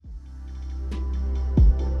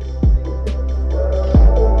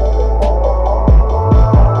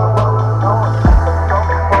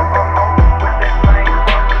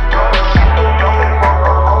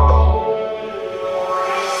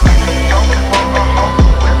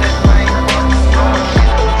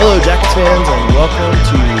Hello, Jackets fans, and welcome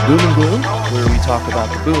to Boom and Gloom, where we talk about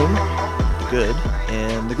the boom, the good,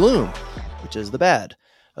 and the gloom, which is the bad,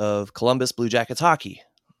 of Columbus Blue Jackets hockey.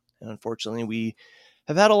 And unfortunately, we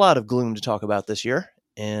have had a lot of gloom to talk about this year,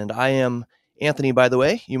 and I am Anthony, by the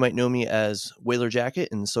way. You might know me as Whaler Jacket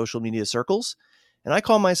in social media circles, and I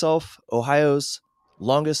call myself Ohio's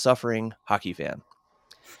longest-suffering hockey fan.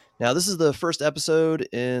 Now, this is the first episode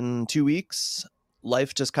in 2 weeks.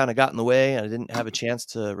 Life just kind of got in the way. I didn't have a chance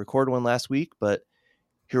to record one last week, but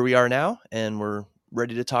here we are now, and we're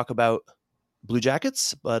ready to talk about Blue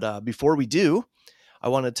Jackets. But before we do, I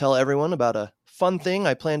want to tell everyone about a fun thing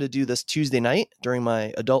I plan to do this Tuesday night during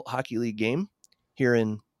my adult hockey league game here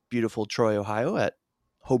in beautiful Troy, Ohio at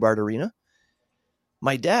Hobart Arena.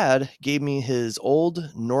 My dad gave me his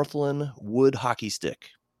old Northland wood hockey stick.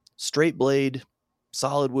 Straight blade,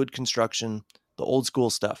 solid wood construction, the old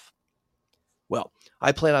school stuff. Well,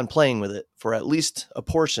 I plan on playing with it for at least a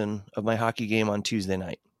portion of my hockey game on Tuesday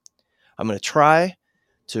night. I'm going to try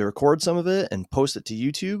to record some of it and post it to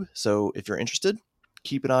YouTube. So if you're interested,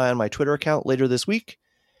 keep an eye on my Twitter account later this week,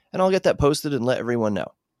 and I'll get that posted and let everyone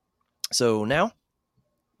know. So now,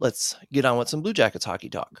 let's get on with some Blue Jackets hockey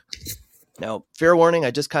talk. Now, fair warning,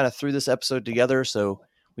 I just kind of threw this episode together, so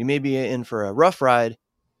we may be in for a rough ride,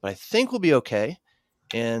 but I think we'll be okay.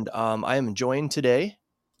 And I am joined today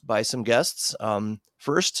by some guests.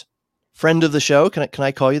 First, friend of the show. Can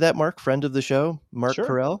I call you that, Mark? Friend of the show, Mark Sure.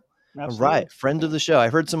 Carell. Absolutely. All right, friend of the show.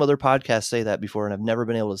 I've heard some other podcasts say that before, and I've never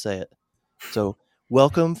been able to say it. So,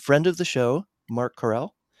 welcome, friend of the show, Mark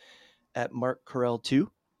Carell, at Mark Carell2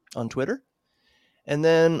 on Twitter. And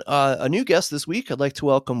then a new guest this week. I'd like to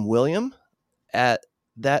welcome William at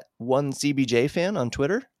that one CBJ fan on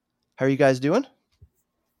Twitter. How are you guys doing?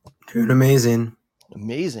 Doing amazing.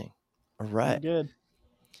 Amazing. All right. Good.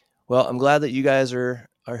 Well, I'm glad that you guys are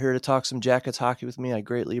here to talk some Jackets hockey with me. I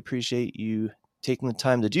greatly appreciate you taking the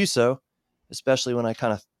time to do so, especially when I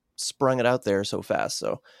kind of sprung it out there so fast.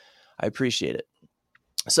 So I appreciate it.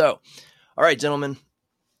 So, all right, gentlemen.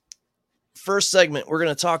 First segment, we're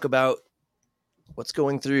going to talk about what's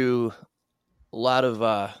going through a lot of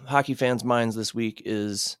hockey fans' minds this week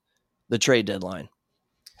is the trade deadline.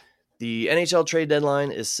 The NHL trade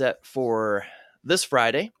deadline is set for this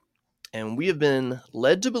Friday, and we have been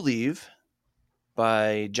led to believe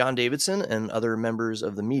by John Davidson and other members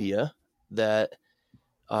of the media that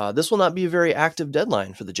this will not be a very active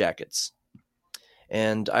deadline for the Jackets.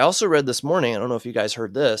 And I also read this morning, I don't know if you guys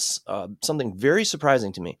heard this, something very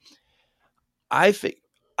surprising to me. I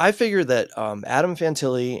figured that Adam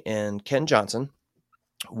Fantilli and Ken Johnson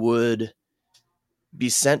would be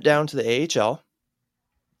sent down to the AHL,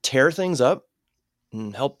 tear things up,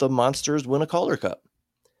 and help the Monsters win a Calder Cup.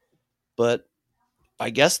 But I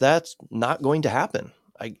guess that's not going to happen.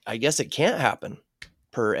 I guess it can't happen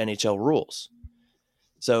per NHL rules.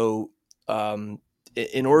 So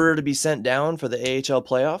in order to be sent down for the AHL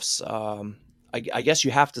playoffs, I guess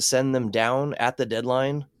you have to send them down at the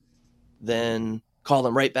deadline, then call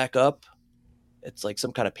them right back up. It's like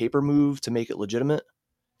some kind of paper move to make it legitimate.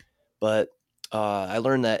 But I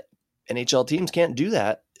learned that NHL teams can't do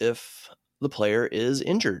that if the player is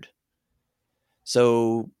injured.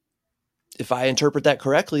 So if I interpret that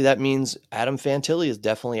correctly, that means Adam Fantilli is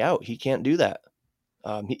definitely out. He can't do that.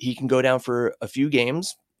 He can go down for a few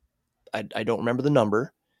games. I don't remember the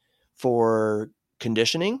number for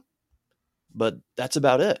conditioning, but that's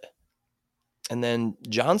about it. And then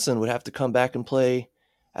Johnson would have to come back and play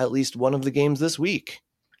at least one of the games this week.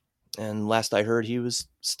 And last I heard, he was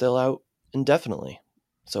still out indefinitely.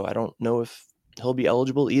 So I don't know if he'll be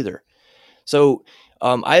eligible either. So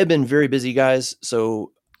I have been very busy, guys.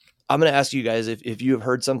 So I'm going to ask you guys if you have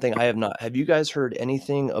heard something I have not. Have you guys heard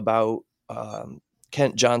anything about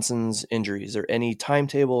Kent Johnson's injury? Is there any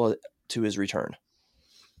timetable to his return?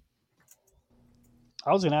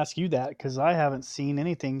 I was going to ask you that because I haven't seen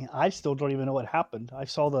anything. I still don't even know what happened. I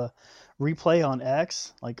saw the replay on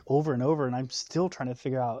X like over and over, and I'm still trying to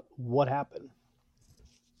figure out what happened.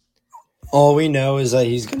 All we know is that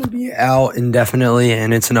he's going to be out indefinitely,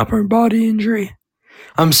 and it's an upper body injury.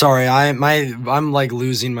 I'm sorry, I'm like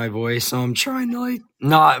losing my voice, so I'm trying to like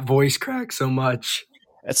not voice crack so much.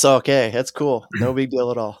 It's okay. That's cool. No big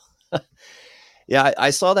deal at all. Yeah, I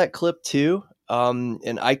saw that clip too,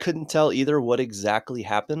 and I couldn't tell either what exactly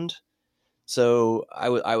happened. So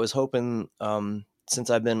I was hoping, since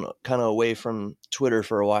I've been kind of away from Twitter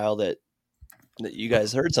for a while, that you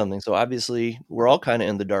guys heard something. So obviously we're all kind of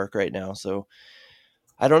in the dark right now. So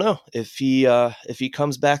I don't know if he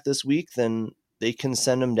comes back this week, then they can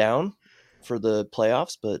send him down for the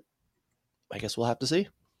playoffs, but I guess we'll have to see.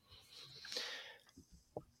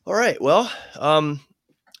 All right. Well,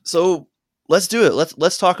 So let's do it.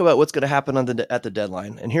 Let's talk about what's going to happen at the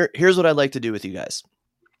deadline. And here's what I'd like to do with you guys.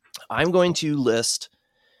 I'm going to list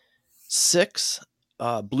 6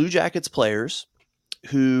 Blue Jackets players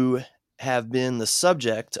who have been the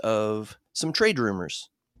subject of some trade rumors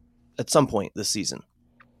at some point this season.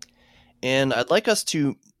 And I'd like us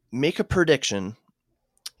to make a prediction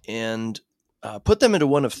and put them into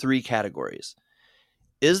one of 3 categories.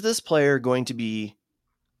 Is this player going to be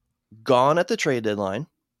gone at the trade deadline,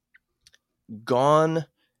 gone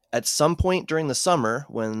at some point during the summer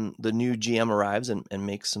when the new GM arrives and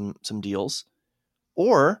makes some deals,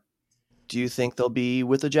 or do you think they'll be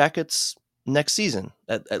with the Jackets next season,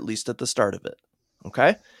 at least at the start of it?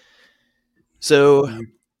 Okay. So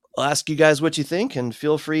I'll ask you guys what you think and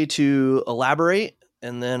feel free to elaborate,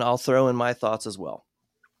 and then I'll throw in my thoughts as well.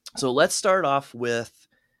 So let's start off with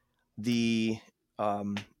the,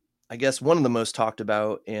 I guess one of the most talked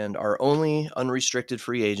about and our only unrestricted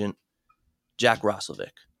free agent, Jack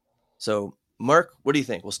Roslovic. So Mark, what do you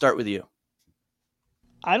think? We'll start with you.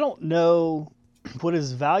 I don't know what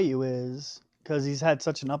his value is because he's had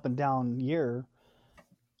such an up and down year.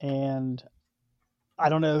 And I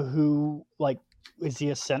don't know who, like, is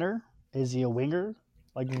he a center? Is he a winger?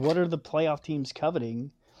 Like, what are the playoff teams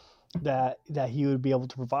coveting that he would be able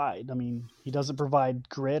to provide? I mean, he doesn't provide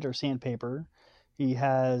grit or sandpaper. He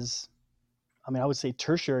has, I mean, I would say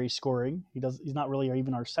tertiary scoring. He's not really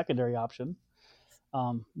even our secondary option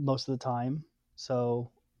most of the time.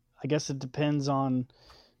 So I guess it depends on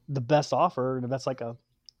the best offer. And if that's like a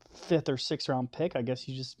 5th or 6th round pick, I guess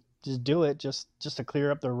you just do it just to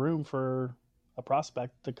clear up the room for a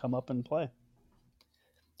prospect to come up and play.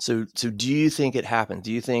 So do you think it happened?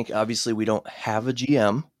 Do you think, obviously we don't have a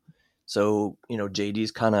GM, so,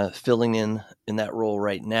 JD's kind of filling in that role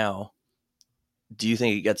right now. Do you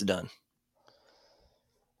think it gets done?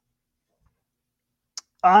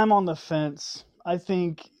 I'm on the fence. I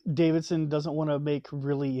think Davidson doesn't want to make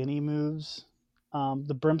really any moves.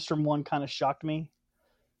 The Brimstrom one kind of shocked me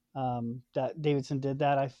that Davidson did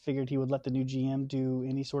that. I figured he would let the new GM do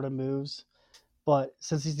any sort of moves. But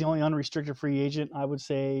since he's the only unrestricted free agent, I would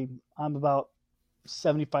say I'm about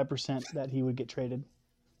 75% that he would get traded.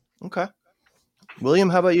 Okay. William,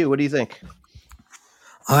 how about you? What do you think?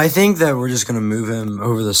 I think that we're just going to move him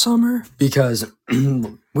over the summer because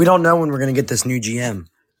we don't know when we're going to get this new GM.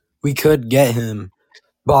 We could get him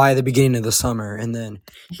by the beginning of the summer, and then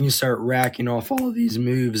he can start racking off all of these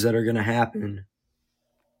moves that are going to happen.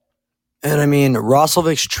 And I mean,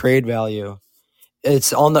 Roslovic's trade value,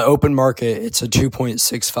 it's on the open market. It's a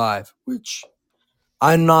 2.65, which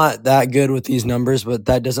I'm not that good with these numbers, but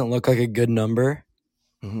that doesn't look like a good number.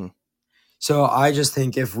 Mm-hmm. So I just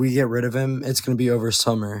think if we get rid of him, it's going to be over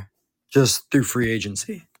summer, just through free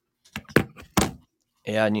agency.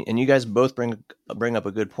 Yeah, and you guys both bring up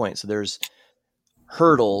a good point. So there's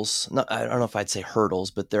hurdles. I don't know if I'd say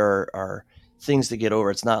hurdles, but there are things to get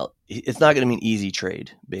over. It's not going to be an easy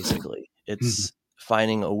trade. Basically, it's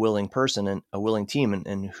finding a willing person and a willing team,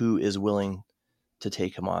 and who is willing to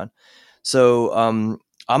take him on. So I'm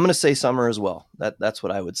going to say summer as well. That's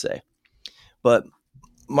what I would say. But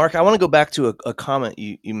Mark, I want to go back to a comment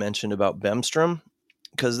you mentioned about Bemstrom,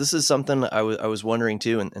 because this is something I was wondering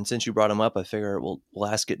too, and since you brought him up, I figure we'll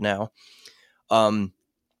ask it now. I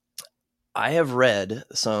have read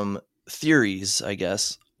some theories, I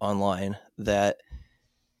guess, online that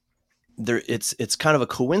it's kind of a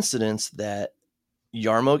coincidence that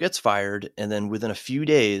Jarmo gets fired, and then within a few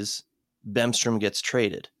days, Bemstrom gets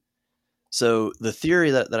traded. So the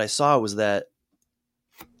theory that I saw was that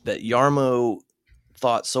Jarmo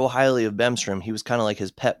thought so highly of Bemstrom, he was kind of like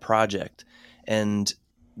his pet project, and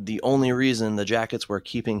the only reason the Jackets were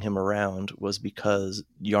keeping him around was because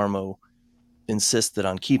Jarmo insisted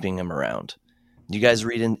on keeping him around. Do you guys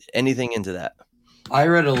read anything into that? I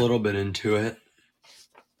read a little bit into it,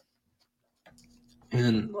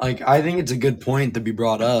 and I think it's a good point to be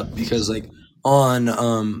brought up because on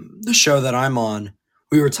the show that I'm on,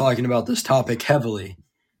 we were talking about this topic heavily,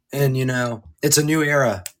 and it's a new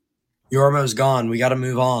era. Jarmo's gone. We got to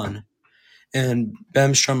move on. And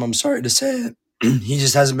Bemstrom, I'm sorry to say it, he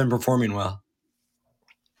just hasn't been performing well.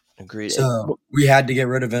 Agreed. So we had to get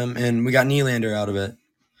rid of him, and we got Nylander out of it.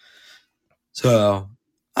 So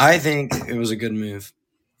I think it was a good move.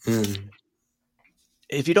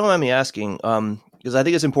 If you don't mind me asking, because I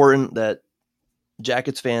think it's important that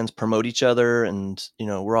Jackets fans promote each other, and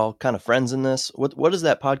we're all kind of friends in this. What is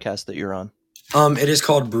that podcast that you're on? It is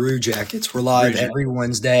called Brew Jackets. We're live every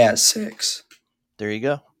Wednesday at 6. There you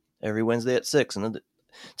go. Every Wednesday at 6. And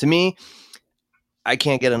to me, I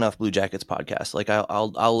can't get enough Blue Jackets podcasts.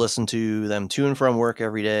 I'll listen to them to and from work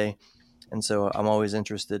every day. And so I'm always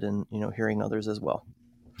interested in, hearing others as well.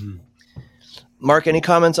 Hmm. Mark, any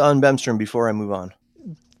comments on Bemstrom before I move on?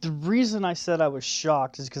 The reason I said I was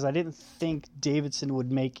shocked is because I didn't think Davidson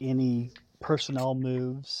would make any personnel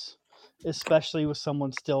moves, especially with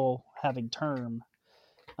someone still having term.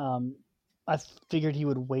 I figured he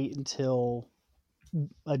would wait until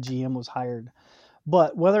a GM was hired.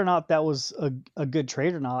 But whether or not that was a good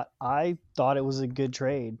trade or not, I thought it was a good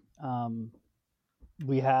trade.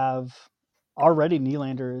 We have already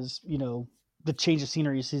Nylander is, the change of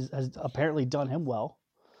scenery has apparently done him well.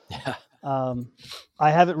 Yeah.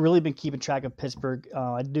 I haven't really been keeping track of Pittsburgh.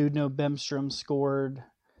 I do know Bemstrom scored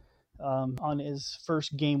on his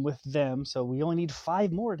first game with them, so we only need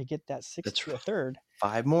 5 more to get that 6th to a 3rd.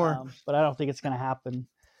 5 more. But I don't think it's going to happen.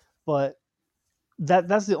 But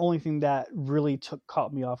that's the only thing that really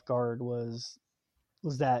caught me off guard was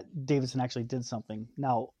that Davidson actually did something.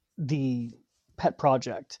 Now the pet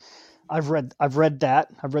project, I've read that.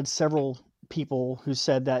 I've read several people who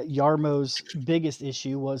said that Yarmo's biggest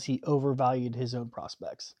issue was he overvalued his own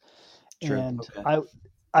prospects. True. And okay.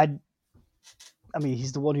 I mean,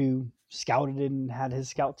 he's the one who scouted and had his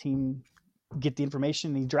scout team get the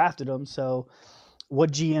information and he drafted them. So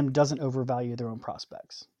what GM doesn't overvalue their own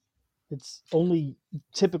prospects? It's only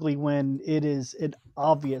typically when it is an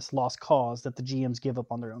obvious lost cause that the GMs give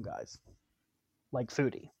up on their own guys, like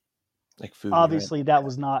Foodie. Obviously, right? That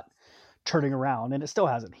was not turning around, and it still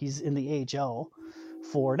hasn't. He's in the AHL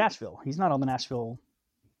for Nashville. He's not on the Nashville,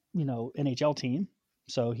 NHL team.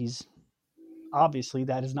 So he's obviously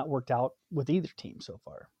that has not worked out with either team so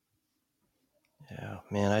far. Yeah,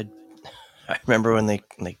 man, I remember when they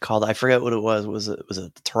called. I forget what it was. Was it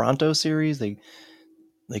the Toronto series? They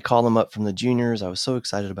called him up from the juniors. I was so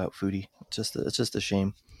excited about Foodie. It's just a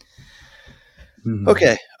shame. Mm-hmm.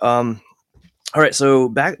 Okay. All right. So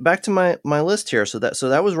back to my list here. So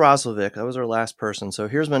that was Roslovic. That was our last person. So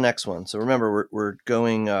here's my next one. So remember, we're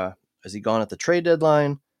going. Has he gone at the trade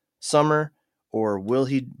deadline, summer, or will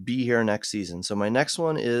he be here next season? So my next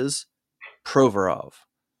one is Provorov.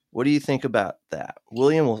 What do you think about that,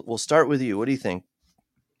 William? We'll start with you. What do you think?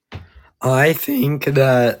 I think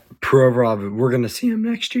that Provorov, we're going to see him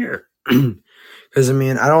next year. Because, I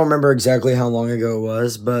mean, I don't remember exactly how long ago it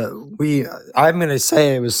was, but I'm going to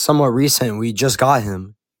say it was somewhat recent. We just got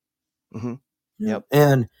him. Mm-hmm. Yep.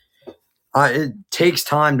 And it takes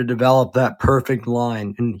time to develop that perfect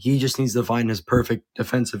line, and he just needs to find his perfect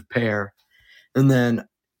defensive pair. And then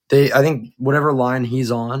I think whatever line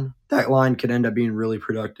he's on, that line could end up being really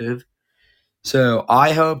productive. So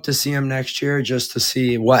I hope to see him next year just to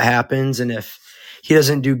see what happens. And if he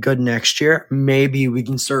doesn't do good next year, maybe we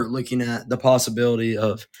can start looking at the possibility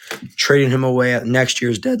of trading him away at next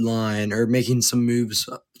year's deadline or making some moves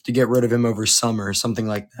to get rid of him over summer or something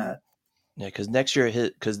like that. Yeah, because next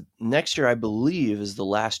year I believe is the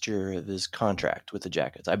last year of his contract with the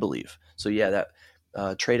Jackets. I believe. So yeah,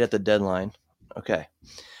 that trade at the deadline. Okay.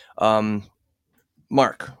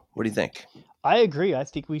 Mark, what do you think? I agree. I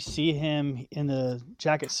think we see him in the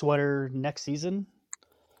jacket sweater next season.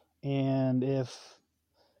 And if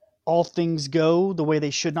all things go the way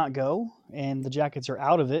they should not go, and the Jackets are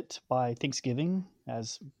out of it by Thanksgiving,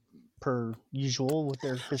 as per usual with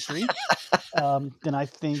their history, then I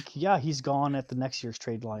think, he's gone at the next year's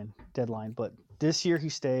trade deadline. But this year he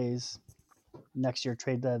stays. Next year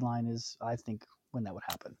trade deadline is, I think, when that would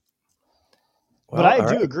happen. Well, but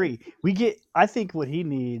I do agree. I think what he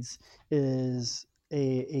needs is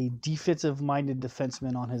a defensive-minded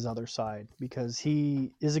defenseman on his other side, because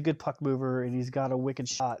he is a good puck mover and he's got a wicked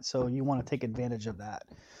shot, so you want to take advantage of that.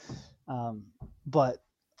 But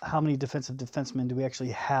how many defensive defensemen do we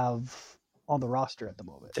actually have on the roster at the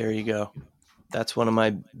moment? There you go. That's one of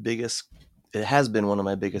my biggest. It has been one of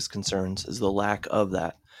my biggest concerns is the lack of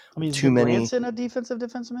that. I mean, is Branson a defensive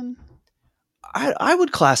defenseman? I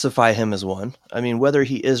would classify him as one. I mean, whether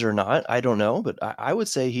he is or not, I don't know, but I would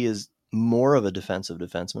say he is more of a defensive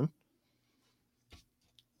defenseman.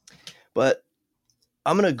 But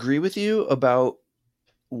I'm going to agree with you about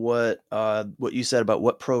what you said about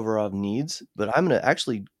what Provorov needs, but I'm going to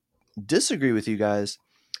actually disagree with you guys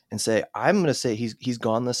and say I'm going to say he's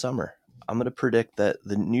gone this summer. I'm going to predict that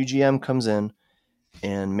the new GM comes in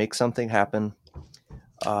and makes something happen.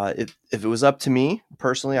 If it was up to me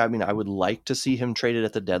personally, I mean, I would like to see him traded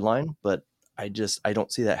at the deadline, but I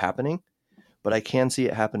don't see that happening. But I can see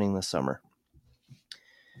it happening this summer.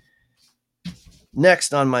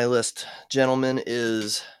 Next on my list, gentlemen,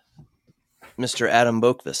 is Mr. Adam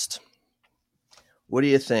Boqvist. What do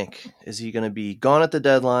you think? Is he going to be gone at the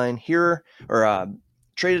deadline here, or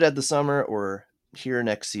traded at the summer, or here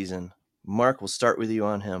next season? Mark, we'll start with you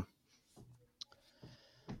on him.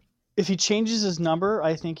 if he changes his number,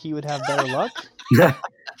 I think he would have better luck.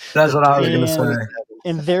 That's what I was going to And- say.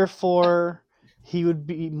 And therefore, he would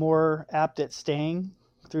be more apt at staying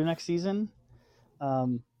through next season.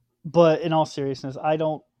 But in all seriousness,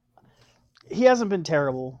 he hasn't been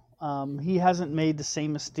terrible. He hasn't made the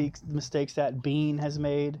same mistakes that Bean has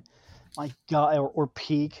made. My God, or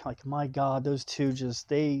Peak. Like, my God, those two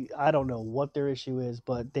I don't know what their issue is,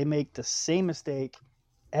 but they make the same mistake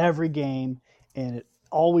every game, and it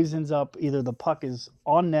always ends up either the puck is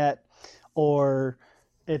on net or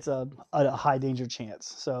it's a high danger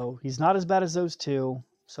chance. So he's not as bad as those two.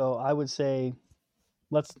 So I would say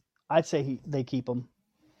they keep him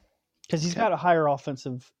because he's got a higher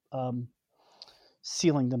offensive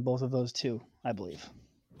ceiling than both of those two, I believe.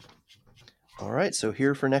 All right, so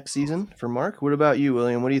here for next season for Mark. What about you,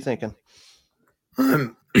 William? What are you thinking?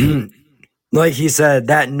 Like he said,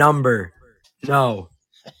 that number. No.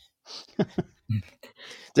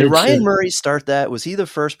 Did Ryan Murray start that? Was he the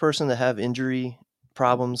first person to have injury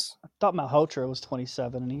problems? I thought Malhotra was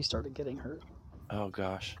 27 and he started getting hurt. Oh,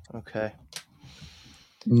 gosh. Okay.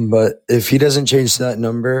 But if he doesn't change that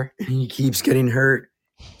number and he keeps getting hurt,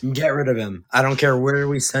 get rid of him. I don't care where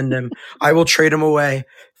we send him. I will trade him away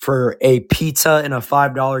for a pizza and a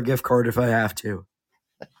 $5 gift card if I have to.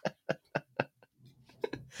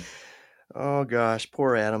 Oh, gosh.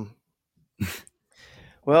 Poor Adam.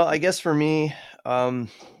 Well, I guess for me,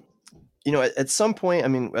 at some point, I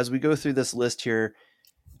mean, as we go through this list here,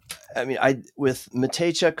 I mean, with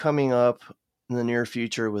Matejchuk coming up in the near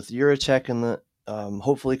future, with Juracek in the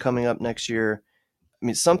hopefully coming up next year, I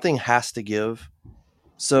mean, something has to give.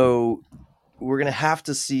 So we're going to have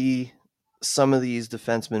to see some of these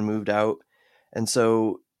defensemen moved out. And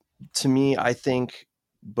so to me, I think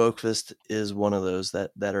Boqvist is one of those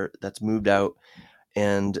that's moved out.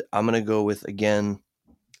 And I'm going to go with, again,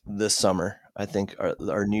 this summer. I think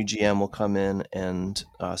our new GM will come in and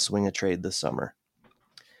swing a trade this summer.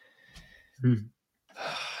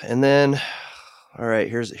 And then, all right,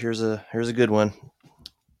 here's a good one.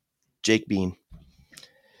 Jake Bean.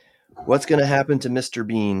 What's going to happen to Mr.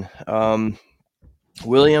 Bean?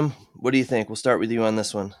 William, what do you think? We'll start with you on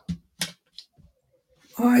this one.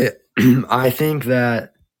 I think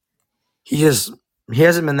that he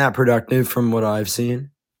hasn't been that productive from what I've seen.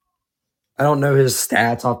 I don't know his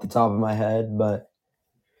stats off the top of my head, but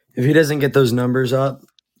if he doesn't get those numbers up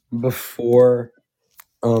before,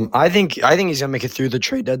 I think he's gonna make it through the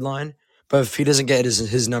trade deadline. But if he doesn't get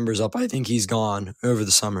his numbers up, I think he's gone over the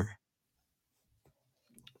summer.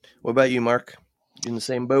 What about you, Mark? You in the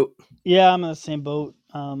same boat? Yeah, I'm in the same boat.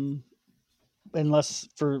 Unless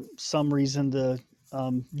for some reason the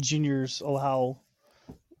juniors allow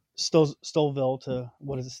Stouffville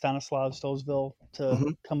Stanislav Stouffville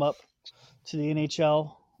to come up to the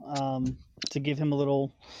NHL to give him a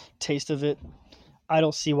little taste of it. I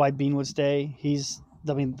don't see why Bean would stay.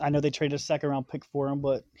 I know they traded a second round pick for him,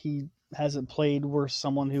 but he hasn't played worth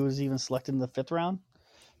someone who was even selected in the 5th round.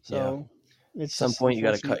 So at some point you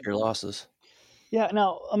got to cut your losses. Yeah.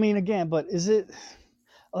 Now, I mean, again, but is it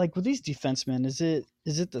like with these defensemen? Is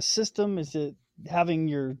it the system? Is it having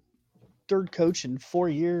your third coach in 4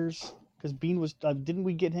 years? Because Bean was didn't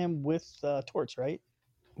we get him with Torts, right?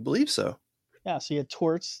 I believe so. Yeah. So you had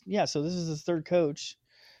Torts. Yeah. So this is his third coach.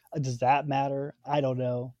 Does that matter? I don't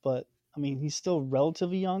know, but I mean, he's still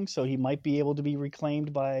relatively young, so he might be able to be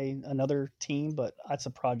reclaimed by another team. But that's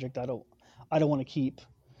a project I don't want to keep,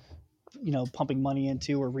 pumping money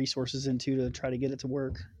into or resources into to try to get it to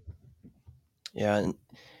work. Yeah,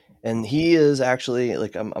 and he is actually,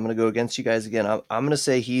 like, I'm going to go against you guys again. I'm going to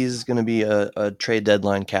say he's going to be a trade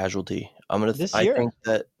deadline casualty. This year? I think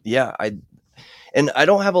that, yeah, I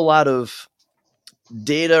don't have a lot of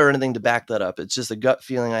data or anything to back that up. It's just a gut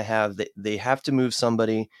feeling I have that they have to move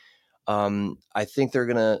somebody. I think they're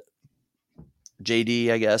going to,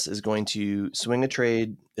 JD, I guess, is going to swing a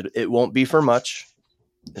trade. It won't be for much.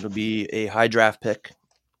 It'll be a high draft pick.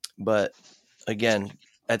 But again,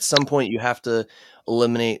 at some point you have to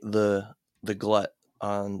eliminate the glut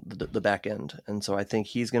on the back end. And so I think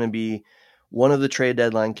he's going to be one of the trade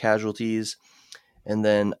deadline casualties. And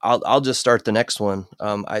then I'll just start the next one.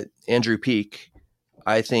 Andrew Peak,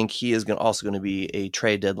 I think he is also going to be a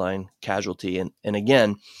trade deadline casualty. And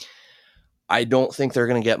again, I don't think they're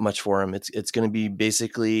going to get much for him. It's going to be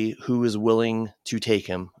basically who is willing to take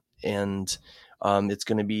him. And it's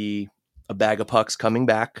going to be a bag of pucks coming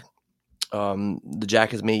back. The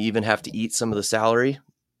Jackets may even have to eat some of the salary.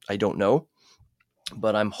 I don't know.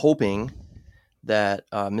 But I'm hoping that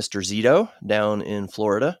Mr. Zito down in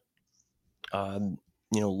Florida,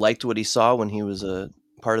 liked what he saw when he was a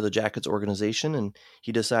part of the Jackets organization. And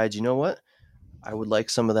he decides, you know what? I would like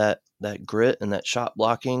some of that grit and that shot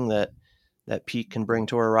blocking that Peak can bring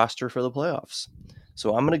to our roster for the playoffs.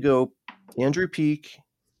 So I'm going to go Andrew Peak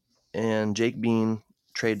and Jake Bean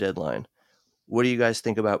trade deadline. What do you guys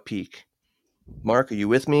think about Peak? Mark, are you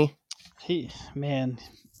with me? Man,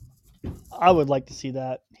 I would like to see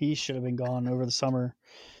that. He should have been gone over the summer.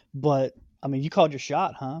 But I mean, you called your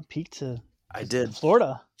shot, huh? Peak to I did.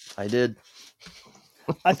 Florida. I did.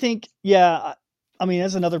 I think, yeah. I mean,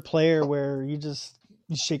 as another player where you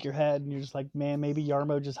shake your head and you're just like, man, maybe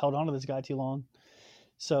Yarmo just held on to this guy too long.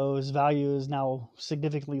 So his value is now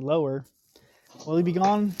significantly lower. Will he be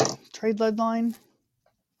gone trade deadline?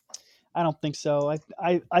 I don't think so.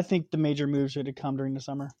 I think the major moves are to come during the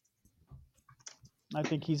summer. I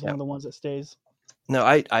think he's one of the ones that stays. No,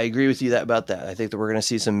 I agree with you about that. I think that we're going to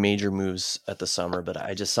see some major moves at the summer, but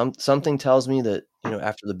I just something tells me that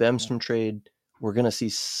after the Bemstrom trade, we're going to see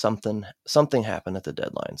something happen at the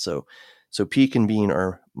deadline. So Peak and Bean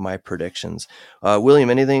are my predictions. William,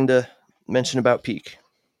 anything to mention about Peak?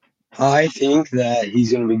 I think that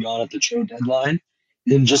he's going to be gone at the trade deadline,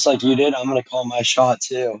 and just like you did, I'm going to call my shot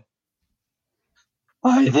too.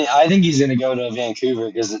 I think he's going to go to Vancouver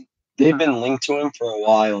because they've been linked to him for a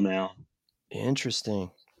while now.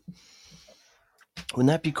 Interesting. Wouldn't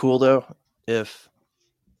that be cool though if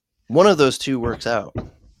one of those two works out,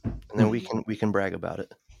 and then we can brag about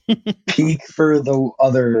it. Peak for the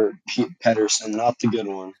other Pedersen, not the good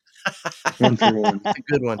one. 1 for 1. A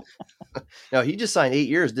good one. No, he just signed 8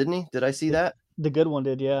 years, didn't he? Did I see that? The good one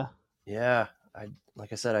did, yeah. Yeah.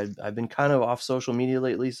 Like I said, I've been kind of off social media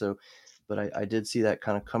lately, but I did see that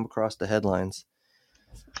kind of come across the headlines.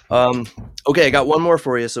 Okay, I got one more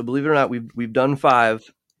for you. So believe it or not, we've done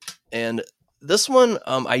 5, and this one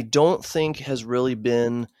I don't think has really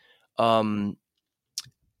been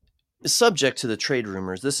subject to the trade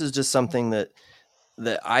rumors. This is just something that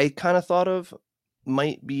I kind of thought of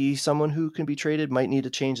might be someone who can be traded, might need to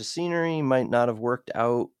change the scenery, might not have worked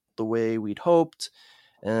out the way we'd hoped,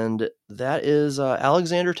 and that is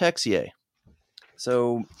Alexander Texier.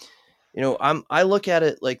 So, I look at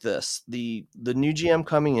it like this: the new GM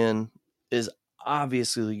coming in is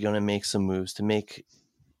obviously going to make some moves to make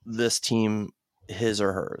this team his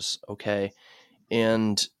or hers, okay?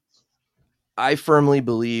 And I firmly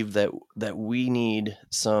believe that we need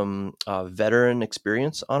some veteran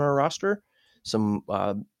experience on our roster, some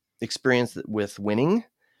experience with winning.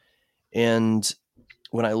 And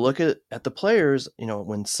when I look at the players,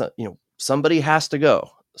 when somebody has to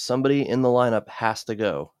go, somebody in the lineup has to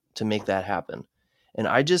go to make that happen. And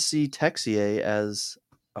I just see Texier as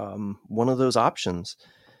one of those options.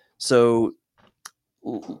 So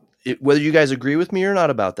whether you guys agree with me or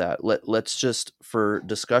not about that, let's just, for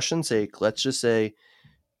discussion's sake, let's just say,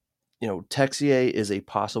 Texier is a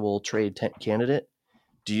possible trade candidate.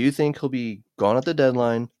 Do you think he'll be gone at the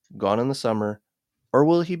deadline, gone in the summer, or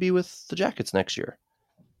will he be with the Jackets next year?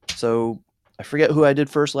 So I forget who I did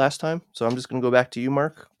first last time, so I'm just going to go back to you,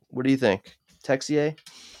 Mark. What do you think? Texier?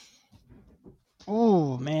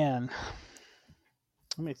 Oh, man.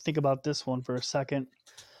 Let me think about this one for a second.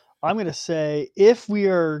 I'm going to say, if we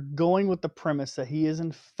are going with the premise that he is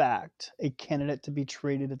in fact a candidate to be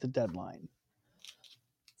traded at the deadline,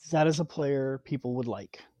 that is a player people would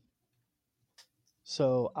like.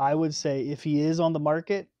 So I would say if he is on the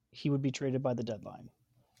market, he would be traded by the deadline.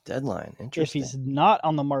 Deadline, interesting. If he's not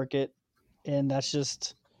on the market, and that's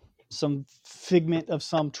just some figment of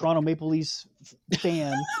some Toronto Maple Leafs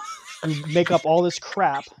fan who make up all this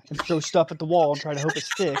crap and throw stuff at the wall and try to hope it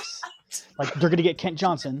sticks, like they're going to get Kent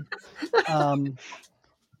Johnson.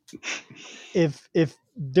 If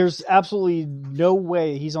there's absolutely no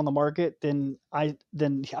way he's on the market, then I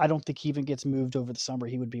don't think he even gets moved over the summer.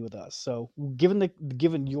 He would be with us. So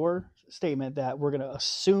given your statement that we're going to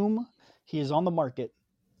assume he is on the market,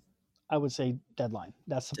 I would say deadline.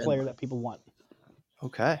 That's the player that people want.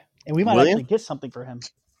 Okay. And we might actually get something for him.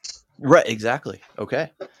 Right, exactly.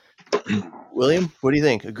 Okay. William, what do you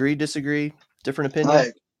think? Agree, disagree, different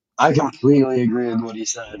opinion? I completely agree with what he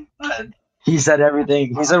said. He said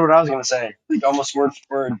everything. He said what I was going to say, like almost word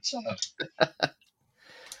for word. So.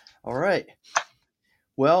 All right.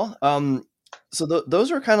 Well, so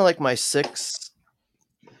those are kind of like my 6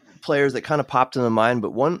 players that kind of popped in the mind,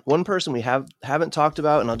 but one person we haven't talked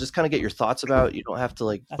about, and I'll just kind of get your thoughts about. You don't have to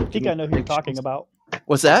like. I think I know who you're talking about.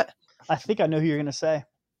 What's that? I think I know who you're going to say.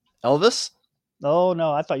 Elvis? Oh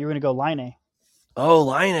no, I thought you were going to go Laine. Oh,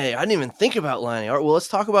 Laine. I didn't even think about Laine. All right, well, let's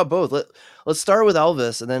talk about both. Let's start with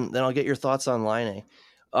Elvis, and then I'll get your thoughts on Laine.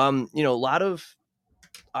 A lot of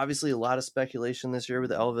speculation this year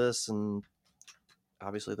with Elvis, and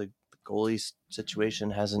obviously the goalie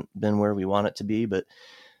situation hasn't been where we want it to be. But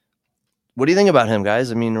what do you think about him,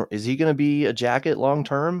 guys? I mean, is he going to be a Jacket long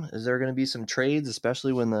term? Is there going to be some trades,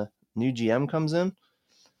 especially when the new GM comes in?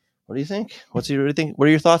 What do you think? What do you think? What are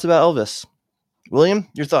your thoughts about Elvis? William,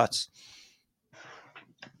 your thoughts?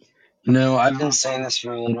 I've been saying this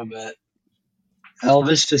for a little bit.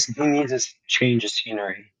 Elvis he needs to change of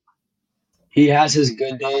scenery. He has his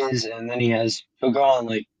good days, and then he'll go on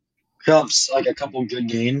like cups, like a couple good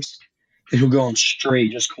games, and he'll go on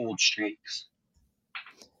just cold streaks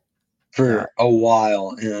Yeah, for a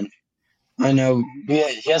while. And I know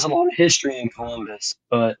he has a lot of history in Columbus,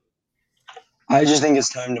 but I just think it's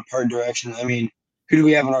time to part direction. I mean, who do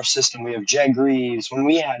we have in our system? We have Jed Greaves. When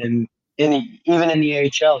we had him even in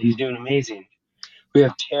the AHL, he's doing amazing. We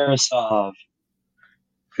have Tarasov.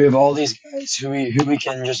 We have all these guys who we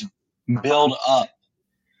can just build up.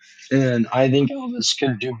 And I think Elvis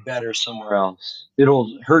could do better somewhere else.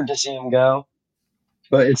 It'll hurt to see him go,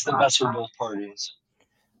 but it's the best for both parties.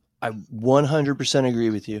 I 100% agree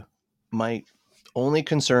with you. My only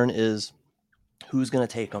concern is who's going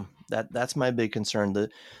to take him. That's my big concern.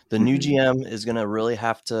 The new GM is going to really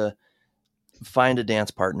have to find a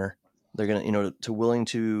dance partner. They're going to willing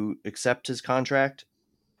to accept his contract,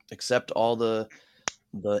 accept all the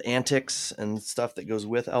antics and stuff that goes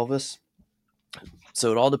with Elvis.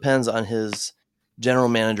 So it all depends on his general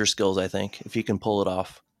manager skills, I think, if he can pull it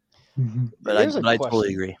off. But I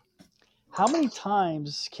totally agree. How many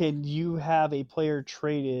times can you have a player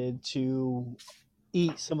traded to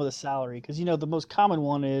eat some of the salary? Because the most common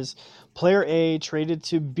one is player A traded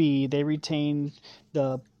to B. They retain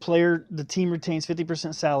the team retains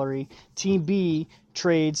 50% salary. Team B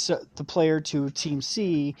trades the player to team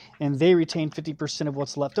C, and they retain 50% of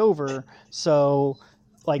what's left over. So,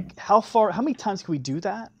 like, how many times can we do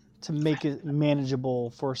that to make it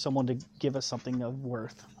manageable for someone to give us something of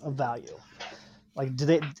worth, of value? Like, does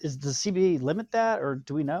the CBA limit that, or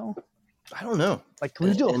do we know? I don't know. Like, can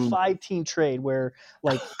we do a 5-team trade where,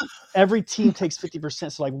 like, every team takes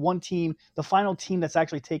 50%? So, like, one team, the final team that's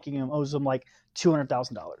actually taking him owes them like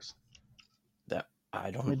 $200,000. That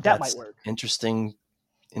might work. Interesting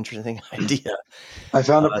idea. I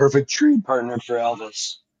found a perfect trade partner for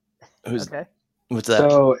Elvis. Okay. What's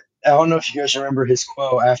that? So I don't know if you guys remember his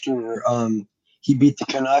quote after he beat the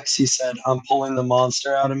Canucks. He said, "I'm pulling the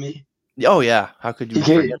monster out of me." Oh yeah, how could you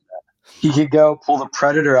forget that? He could go pull the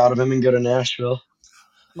Predator out of him and go to Nashville.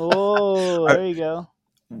 Oh, there you go.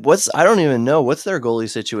 I don't even know what's their goalie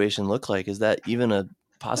situation look like. Is that even a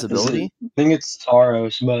possibility? I think it's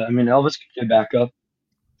Taros, but I mean Elvis could get back up.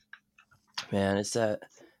 Man, it's that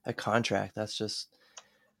contract. That's just.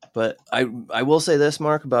 But I will say this,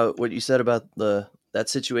 Mark, about what you said about that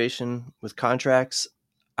situation with contracts.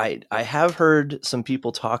 I have heard some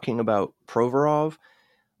people talking about Provorov.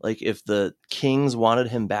 Like, if the Kings wanted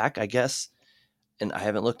him back, I guess, and I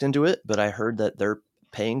haven't looked into it, but I heard that they're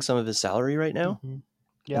paying some of his salary right now. Mm-hmm.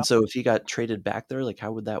 Yeah. And so if he got traded back there, like,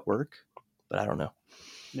 how would that work? But I don't know.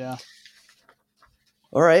 Yeah.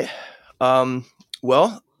 All right.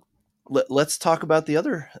 Well, let's talk about the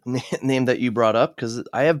other name that you brought up, because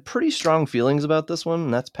I have pretty strong feelings about this one,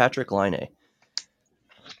 and that's Patrik Laine.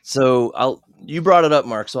 So you brought it up,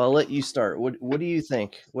 Mark, so I'll let you start. What do you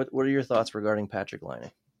think? What are your thoughts regarding Patrik Laine?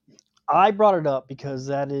 I brought it up because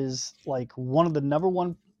that is like one of the number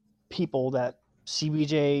one people that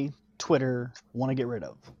CBJ Twitter want to get rid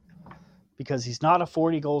of, because he's not a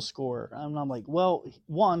 40-goal scorer. And I'm like, well,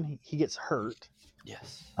 one, he gets hurt.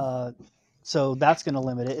 Yes. So that's going to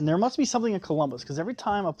limit it. And there must be something in Columbus, because every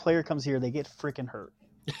time a player comes here, they get freaking hurt.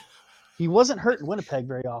 He wasn't hurt in Winnipeg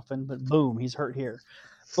very often, but boom, he's hurt here.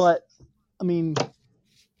 But I mean,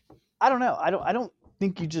 I don't know. I don't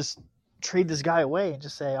think you just trade this guy away and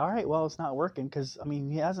just say, all right, well, it's not working, because I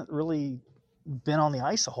mean, he hasn't really been on the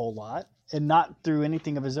ice a whole lot, and not through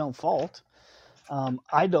anything of his own fault.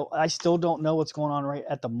 I still don't know what's going on right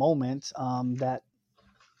at the moment. That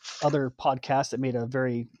other podcast that made a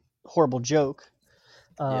very horrible joke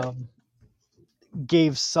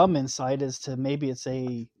gave some insight as to maybe it's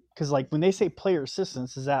because like when they say player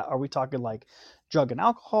assistance, are we talking like drug and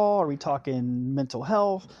alcohol? Are we talking mental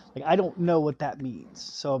health? Like, I don't know what that means.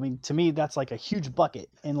 So, I mean, to me, that's like a huge bucket.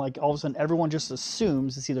 And like all of a sudden everyone just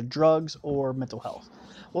assumes it's either drugs or mental health.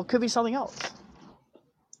 Well, it could be something else.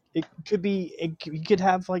 It could be, you could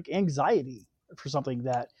have like anxiety for something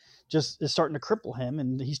that just is starting to cripple him,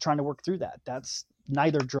 and he's trying to work through that. That's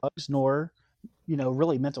neither drugs nor,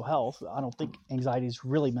 really mental health. I don't think anxiety is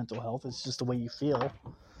really mental health. It's just the way you feel.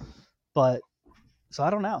 But so I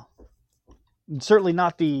don't know. Certainly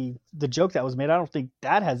not the joke that was made. I don't think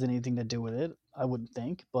that has anything to do with it. I wouldn't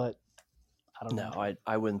think, but I don't know. No,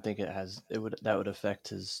 I wouldn't think that would affect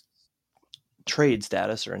his trade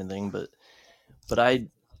status or anything. But but I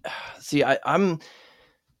see. I'm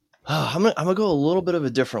gonna go a little bit of a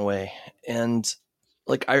different way, and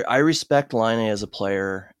like I respect Line as a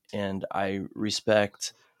player, and I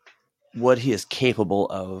respect what he is capable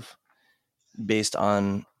of based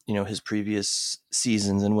on his previous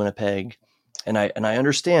seasons in Winnipeg, and I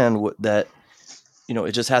understand that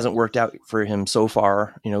it just hasn't worked out for him so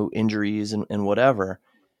far, injuries and whatever.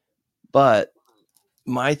 But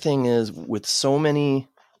my thing is, with so many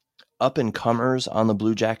up and comers on the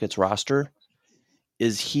Blue Jackets roster,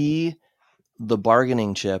 is he the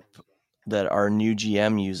bargaining chip that our new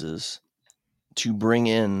GM uses to bring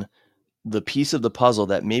in the piece of the puzzle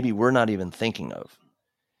that maybe we're not even thinking of?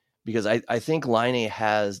 Because I think Laine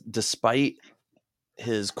has, despite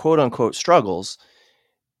his quote unquote struggles,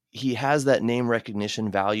 he has that name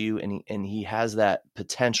recognition value, and he has that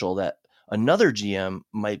potential that another GM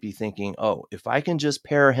might be thinking, oh, if I can just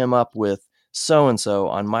pair him up with so-and-so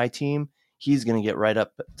on my team, he's going to get right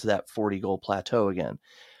up to that 40 goal plateau again.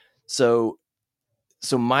 So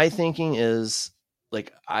my thinking is,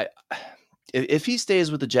 like, if he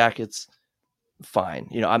stays with the Jackets, fine.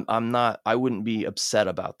 I wouldn't be upset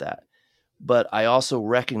about that. But I also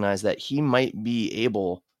recognize that he might be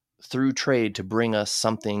able, through trade, to bring us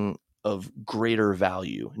something of greater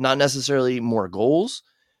value. Not necessarily more goals,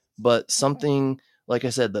 but something, like I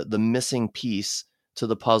said, the missing piece to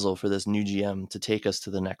the puzzle for this new GM to take us to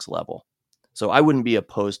the next level. So I wouldn't be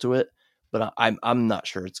opposed to it, but I'm not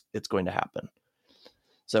sure it's going to happen.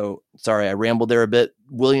 So sorry, I rambled there a bit.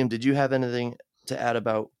 William, did you have anything to add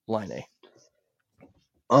about Laine?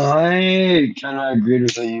 I kind of agreed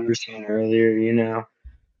with what you were saying earlier.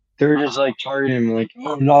 They're just like targeting him, like,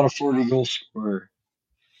 oh, not a 40 goal scorer.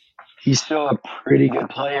 He's still a pretty good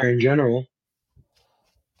player in general.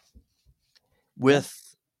 With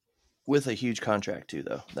a huge contract too,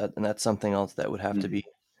 though. That's something else that would have to be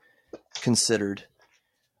considered.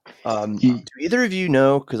 Do either of you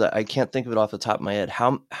know, because I can't think of it off the top of my head,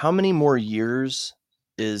 how many more years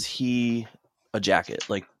is he a Jacket,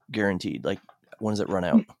 like, guaranteed? Like, when does it run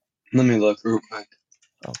out? Let me look real quick.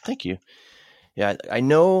 Oh, thank you. Yeah, I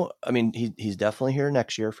know. I mean, he's definitely here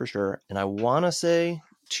next year for sure, and I want to say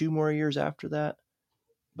 2 more years after that,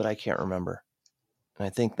 but I can't remember. And I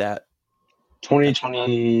think that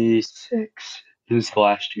 2026 is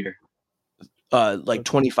last year. like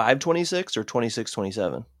 25, 26 or 26,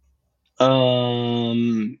 27.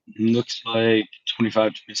 Looks like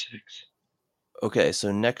 25, 26. Okay,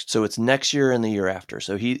 so it's next year and the year after.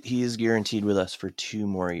 So he is guaranteed with us for 2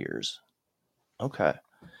 more years. Okay.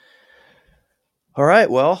 All right.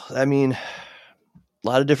 Well, I mean, a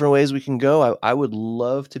lot of different ways we can go. I would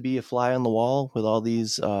love to be a fly on the wall with all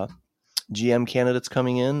these GM candidates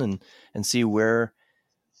coming in and see where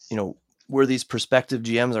these prospective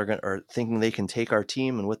GMs are thinking they can take our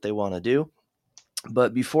team and what they want to do.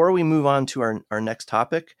 But before we move on to our next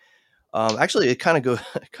topic, actually, it kind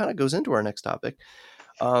of goes into our next topic.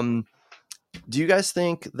 Do you guys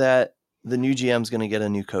think that the new GM is going to get a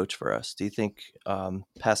new coach for us? Do you think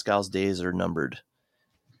Pascal's days are numbered?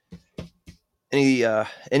 Any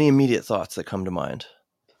immediate thoughts that come to mind?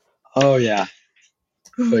 Oh yeah.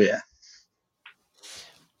 Oh yeah.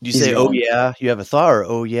 Do you say, gone. Oh yeah, you have a thought, or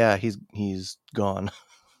oh yeah, he's gone?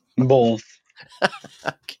 Both.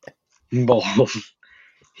 Okay. Both.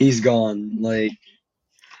 He's gone. Like,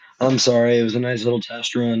 I'm sorry, it was a nice little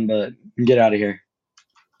test run, but get out of here.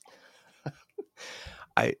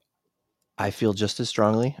 I feel just as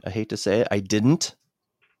strongly. I hate to say it. I didn't,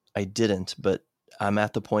 but I'm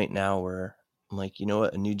at the point now where I'm like, you know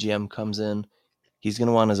what? A new GM comes in, he's going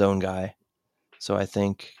to want his own guy. So I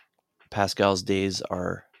think Pascal's days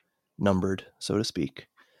are numbered, so to speak.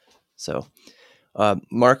 So,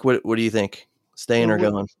 Mark, what do you think? Staying or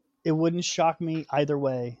going? It wouldn't shock me either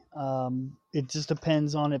way. It just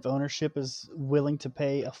depends on if ownership is willing to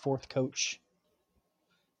pay a fourth coach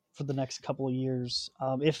for the next couple of years.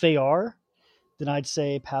 If they are, then I'd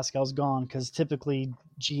say Pascal's gone, because typically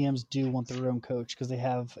GMs do want their own coach because they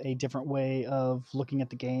have a different way of looking at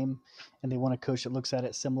the game, and they want a coach that looks at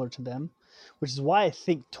it similar to them, which is why I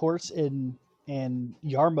think Torts and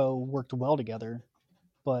Jarmo worked well together.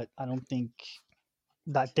 But I don't think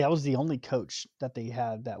that was the only coach that they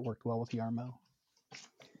had that worked well with Jarmo.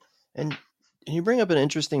 And you bring up an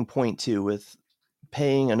interesting point too with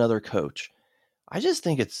paying another coach. I just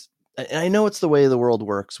think it's, and I know it's the way the world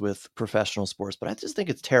works with professional sports, but I just think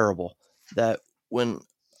it's terrible that when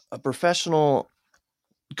a professional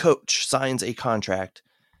coach signs a contract,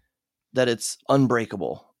 that it's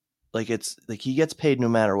unbreakable. Like, it's like he gets paid no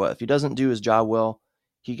matter what. If he doesn't do his job well,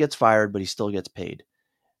 he gets fired, but he still gets paid.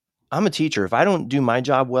 I'm a teacher. If I don't do my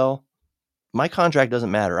job well, my contract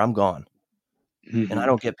doesn't matter. I'm gone. and I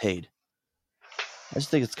don't get paid. I just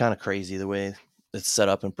think it's kind of crazy the way it's set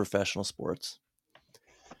up in professional sports.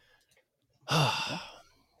 All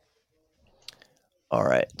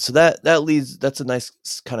right. So that's a nice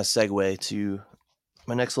kind of segue to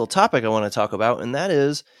my next little topic I want to talk about, and that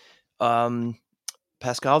is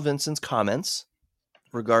Pascal Vincent's comments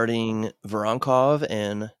regarding Voronkov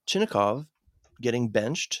and Chinnikov getting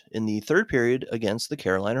benched in the third period against the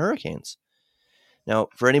Carolina Hurricanes. Now,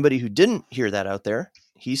 for anybody who didn't hear that out there,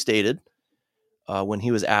 he stated when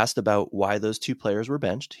he was asked about why those two players were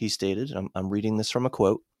benched, he stated, I'm reading this from a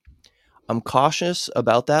quote, "I'm cautious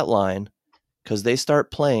about that line because they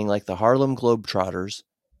start playing like the Harlem Globetrotters.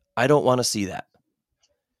 I don't want to see that."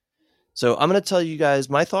 So I'm going to tell you guys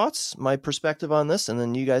my thoughts, my perspective on this, and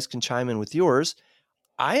then you guys can chime in with yours.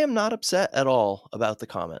 I am not upset at all about the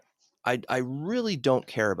comment. I really don't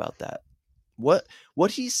care about that.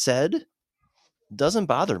 What he said doesn't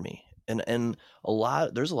bother me. And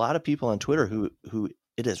there's a lot of people on Twitter who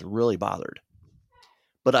it has really bothered.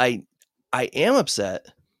 But I am upset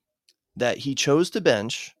that he chose to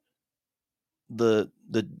bench the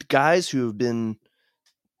guys who have been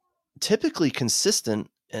typically consistent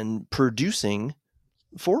and producing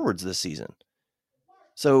forwards this season.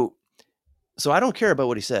 So I don't care about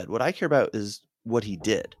what he said. What I care about is what he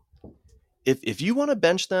did. If you want to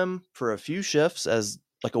bench them for a few shifts as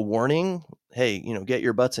like a warning, hey, get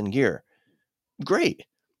your butts in gear, great.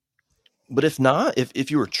 But if not, if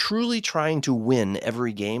you were truly trying to win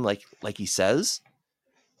every game like he says,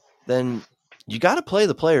 then you got to play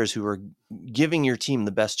the players who are giving your team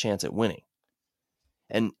the best chance at winning.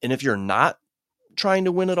 And if you're not trying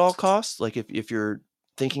to win at all costs, like if you're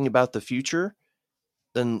thinking about the future,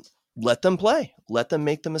 then let them play. Let them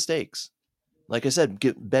make the mistakes. Like I said,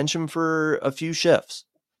 bench them for a few shifts.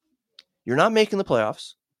 You're not making the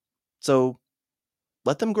playoffs, so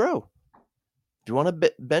let them grow. If you want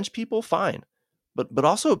to bench people, fine, but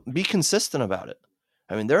also be consistent about it.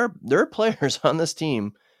 I mean, there are players on this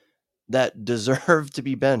team that deserve to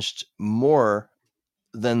be benched more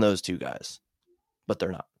than those two guys, but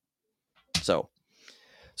they're not. So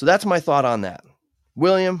that's my thought on that.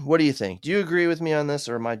 William, what do you think? Do you agree with me on this,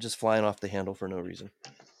 or am I just flying off the handle for no reason?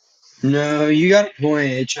 No, you got a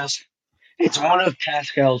point. It's one of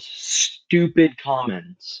Pascal's stupid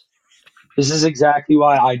comments. This is exactly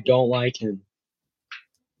why I don't like him.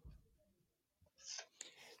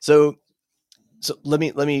 So let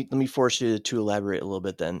me force you to elaborate a little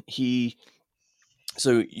bit then.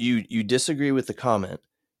 So you disagree with the comment,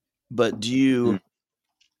 but do you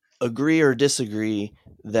agree or disagree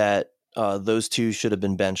that those two should have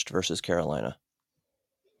been benched versus Carolina?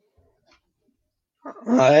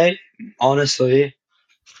 I honestly,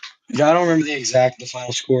 I don't remember the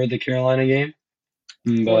final score of the Carolina game,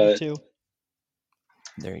 4-2. but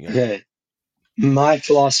There you go. okay. My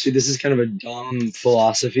philosophy, this is kind of a dumb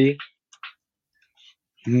philosophy,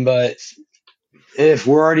 but if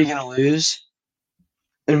we're already going to lose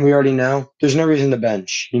and we already know, there's no reason to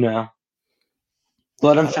bench,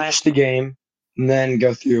 Let them finish the game and then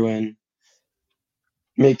go through and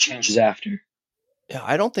make changes after. Yeah,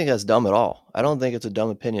 I don't think that's dumb at all. I don't think it's a dumb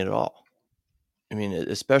opinion at all. I mean,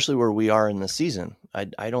 especially where we are in the season,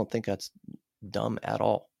 I don't think that's dumb at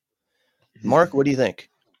all. Mark, what do you think?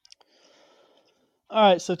 All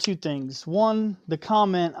right, so two things. One, the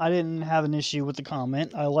comment, I didn't have an issue with the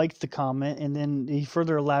comment. I liked the comment, and then he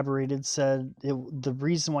further elaborated, said the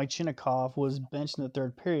reason why Chinnikov was benched in the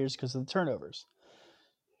third period is because of the turnovers.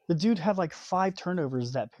 The dude had like 5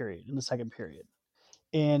 turnovers that period, in the second period.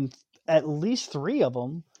 And at least 3 of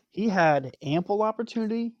them, he had ample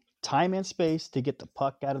opportunity, time and space to get the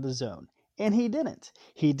puck out of the zone. And he didn't.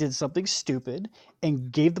 He did something stupid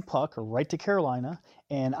and gave the puck right to Carolina.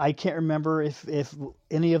 And I can't remember if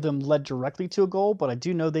any of them led directly to a goal, but I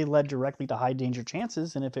do know they led directly to high danger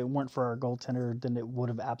chances. And if it weren't for our goaltender, then it would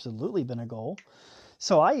have absolutely been a goal.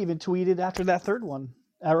 So I even tweeted after that third one,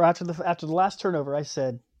 or after the last turnover, I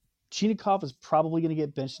said, Chinnikov is probably going to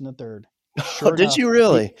get benched in the third. Sure Did enough, you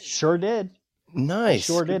really? Sure did. Nice.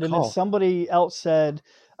 Sure did. And then somebody else said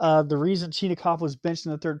the reason Chinnikov was benched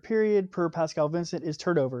in the third period, per Pascal Vincent, is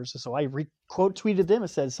turnovers. So I quote tweeted them and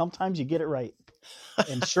said, sometimes you get it right.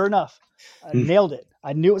 And sure enough, I nailed it.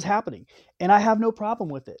 I knew it was happening. And I have no problem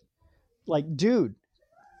with it. Like, dude,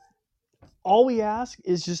 all we ask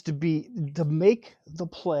is just to make the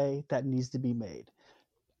play that needs to be made.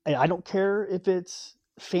 And I don't care if it's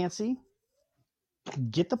fancy.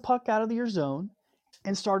 Get the puck out of your zone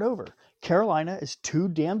and start over. Carolina is too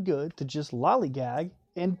damn good to just lollygag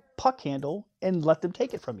and puck handle and let them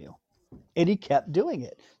take it from you. And he kept doing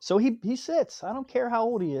it. So he sits. I don't care how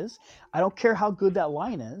old he is. I don't care how good that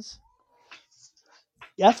line is.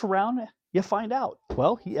 F around, you find out.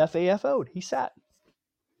 Well, he FAFO'd. He sat.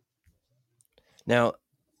 Now,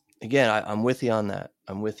 again, I'm with you on that.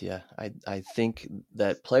 I'm with you. I think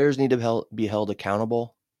that players need to be held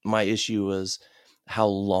accountable. My issue was how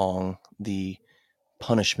long the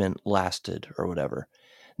punishment lasted or whatever.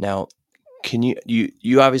 Now, can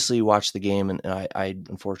you obviously watched the game, and I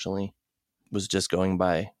unfortunately was just going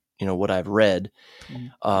by what I've read.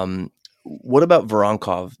 What about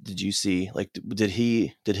Voronkov? Did you see, like, did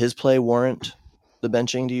his play warrant the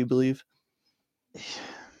benching, do you believe?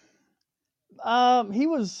 He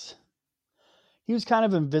was kind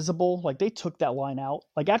of invisible. Like, they took that line out.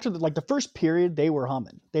 Like, after the first period, they were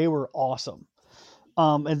humming. They were awesome.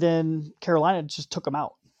 And then Carolina just took them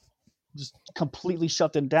out. Just completely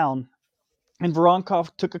shut them down. And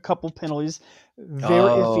Voronkov took a couple penalties. They were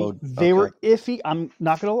iffy. They were iffy. I'm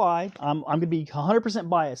not going to lie. I'm going to be 100%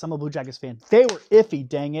 biased. I'm a Blue Jackets fan. They were iffy,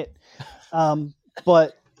 dang it.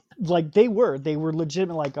 But, like, they were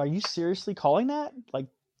legitimate. Like, are you seriously calling that? Like,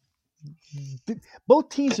 both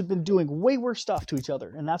teams have been doing way worse stuff to each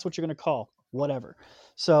other, and that's what you're going to call whatever.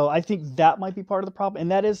 So I think that might be part of the problem, and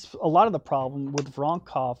that is a lot of the problem with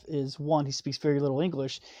Voronkov is, one, he speaks very little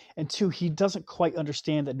English, and two, he doesn't quite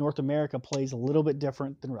understand that North America plays a little bit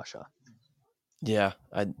different than Russia. Yeah,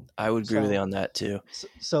 I would agree with you on that too.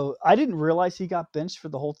 So I didn't realize he got benched for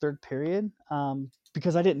the whole third period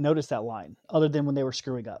because I didn't notice that line other than when they were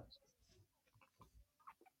screwing up.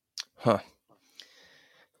 Huh.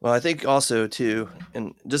 Well, I think also too,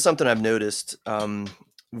 and just something I've noticed,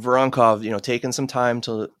 Voronkov, taking some time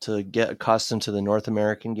to get accustomed to the North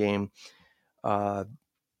American game,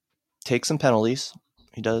 take some penalties.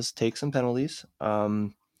 He does take some penalties,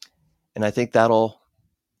 and I think that'll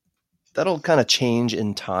kind of change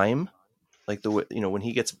in time, like when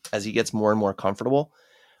he gets more and more comfortable.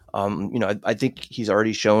 I think he's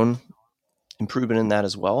already shown improvement in that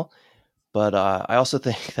as well. But I also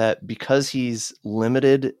think that because he's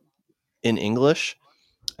limited in English,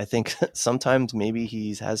 I think sometimes maybe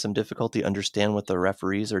he has some difficulty understand what the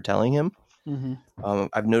referees are telling him. Mm-hmm.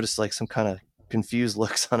 I've noticed like some kind of confused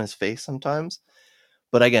looks on his face sometimes.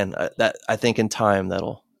 But again, I think in time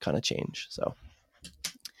that'll kind of change. So,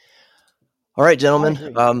 all right,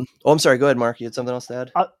 gentlemen. I'm sorry. Go ahead, Mark. You had something else to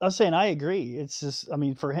add? I was saying I agree. It's just,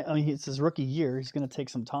 for him, it's his rookie year. He's going to take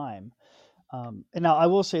some time. And now I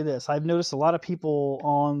will say this: I've noticed a lot of people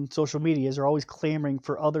on social medias are always clamoring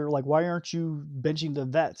for other, like, why aren't you benching the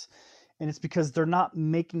vets? And it's because they're not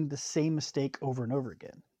making the same mistake over and over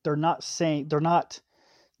again. They're not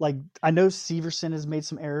like, I know Severson has made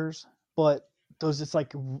some errors, but it's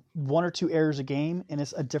like one or two errors a game, and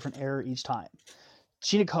it's a different error each time.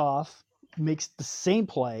 Chinakhov makes the same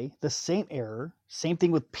play, the same error, same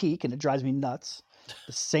thing with Peak, and it drives me nuts.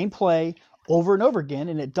 The same play over and over again,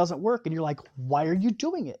 and it doesn't work. And you're like, why are you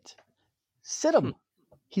doing it? Sit him.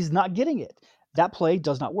 He's not getting it. That play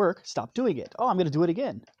does not work. Stop doing it. Oh, I'm going to do it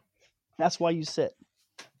again. That's why you sit.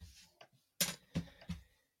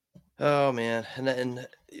 Oh man, and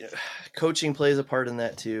coaching plays a part in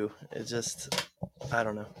that too. It's just, I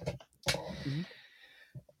don't know. Mm-hmm.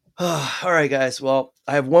 All right, guys. Well,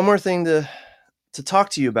 I have one more thing to talk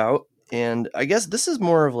to you about, and I guess this is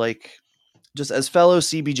more of like, just as fellow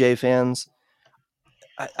CBJ fans,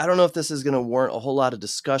 I don't know if this is going to warrant a whole lot of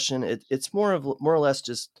discussion. It's more or less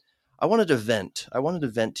just, I wanted to vent. I wanted to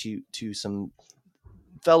vent to some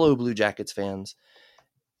fellow Blue Jackets fans.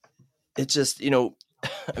 It's just,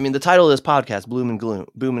 the title of this podcast, Boom and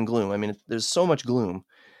Gloom. There's so much gloom,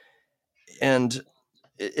 and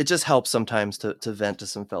it just helps sometimes to vent to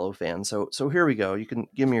some fellow fans. So here we go. You can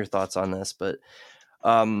give me your thoughts on this, but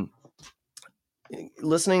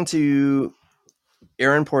listening to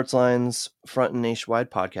Aaron Portzline's Front and Nationwide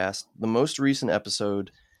podcast, the most recent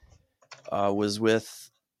episode was with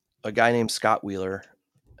a guy named Scott Wheeler,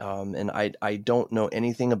 and I don't know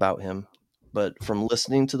anything about him, but from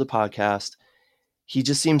listening to the podcast, he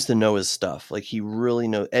just seems to know his stuff. Like, he really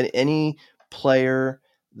knows. Any player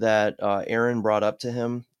that Aaron brought up to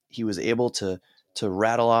him, he was able to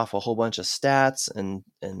rattle off a whole bunch of stats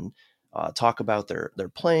and talk about their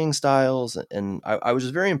playing styles. And I was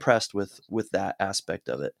just very impressed with that aspect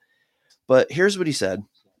of it. But here's what he said.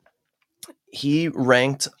 He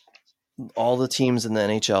ranked all the teams in the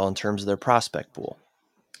NHL in terms of their prospect pool.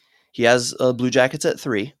 He has Blue Jackets at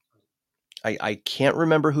 3. I can't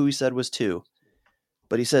remember who he said was 2,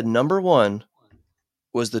 but he said number 1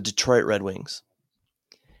 was the Detroit Red Wings.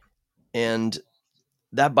 And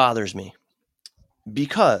that bothers me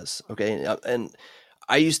because, and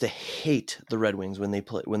I used to hate the Red Wings when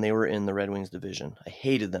they were in the Red Wings division. I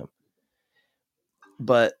hated them.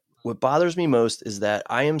 But what bothers me most is that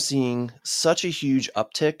I am seeing such a huge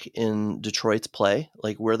uptick in Detroit's play,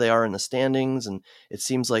 like where they are in the standings, and it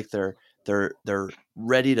seems like they're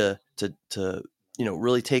ready to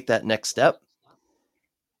really take that next step.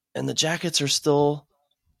 And the Jackets are still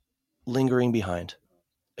lingering behind.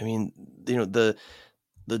 I mean, the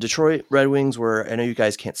Detroit Red Wings were, I know you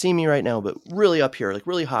guys can't see me right now, but really up here, like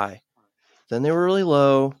really high. Then they were really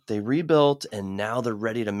low. They rebuilt, and now they're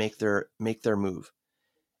ready to make their move.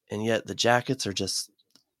 And yet the Jackets are just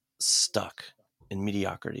stuck in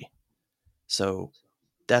mediocrity. So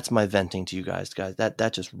that's my venting to you guys.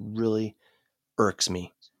 That just really irks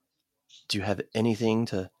me. Do you have anything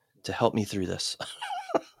to help me through this?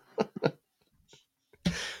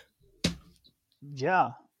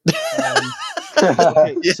 Yeah.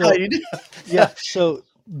 Okay, Yeah, you do. So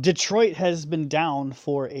Detroit has been down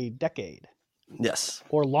for a decade. Yes.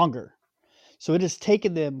 Or longer. So it has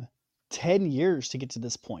taken them 10 years to get to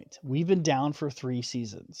this point. We've been down for 3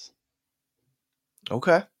 seasons.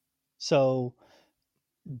 Okay. So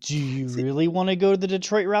do you really want to go the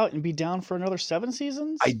Detroit route and be down for another 7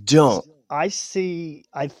 seasons? I don't. I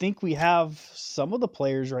think we have some of the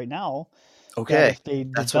players right now. Okay. If they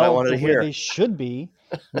That's what I wanted to develop the way hear. they should be,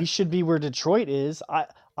 we should be where Detroit is.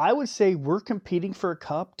 I would say we're competing for a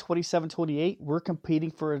cup 27-28. We're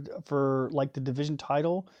competing for like the division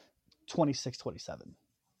title 26-27.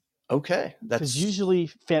 Okay. Because usually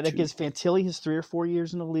that gives Fantilli his 3 or 4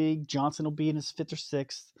 years in the league. Johnson will be in his 5th or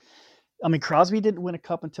 6th. I mean, Crosby didn't win a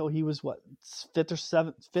cup until he was 5th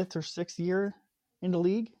or 6th year in the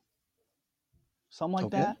league, something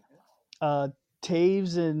like that.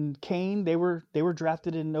 Taves and Kane, they were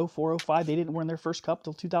drafted in 04-05. They didn't win their first cup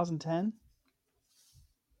till 2010.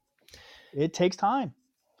 It takes time,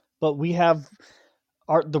 but we have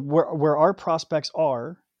where our prospects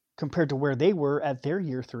are compared to where they were at their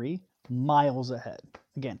year 3, miles ahead.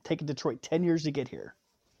 Again, taking Detroit 10 years to get here.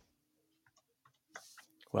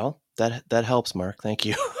 Well, that helps, Mark. Thank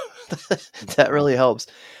you. That really helps.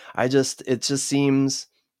 It just seems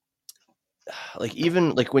like,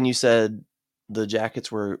 even like when you said the Jackets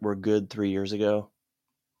were good 3 years ago,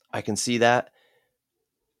 I can see that.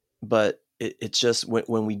 But it's just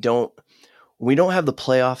when we don't have the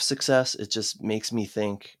playoff success, it just makes me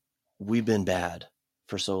think we've been bad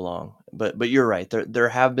for so long. But you're right. There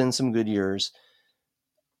have been some good years,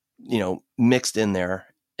 mixed in there.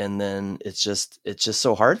 And then it's just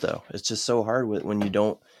so hard, though. It's just so hard when you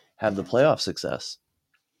don't have the playoff success.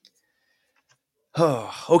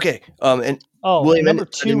 Oh, okay. William, number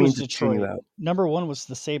 2 was Detroit. Number 1 was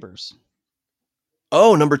the Sabres.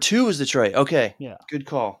 Oh, number 2 was Detroit. Okay. Yeah. Good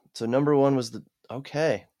call. So number 1 was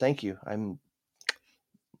okay. Thank you. I'm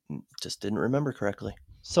just didn't remember correctly.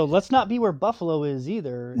 So let's not be where Buffalo is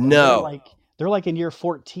either. No. They're like in year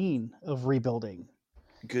 14 of rebuilding.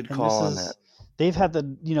 Good call on that. They've had the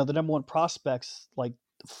number 1 prospects like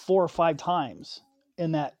 4 or 5 times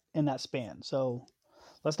in that span. So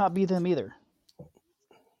let's not be them either.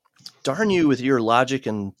 Darn you with your logic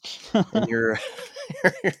and your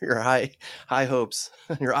your high hopes,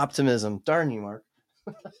 your optimism. Darn you, Mark.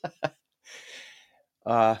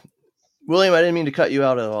 William, I didn't mean to cut you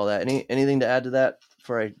out of all that. Anything to add to that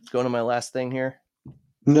before I go to my last thing here?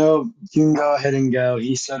 No, you can go ahead and go.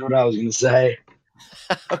 He said what I was going to say.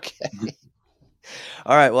 Okay.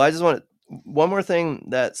 All right. Well, I just want one more thing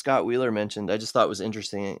that Scott Wheeler mentioned. I just thought was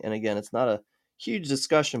interesting, and again, it's not a huge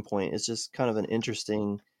discussion point. It's just kind of an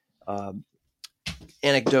interesting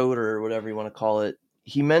anecdote or whatever you want to call it.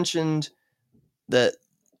 He mentioned that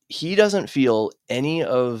he doesn't feel any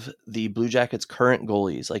of the Blue Jackets' current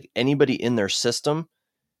goalies, like anybody in their system,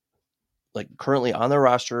 like currently on their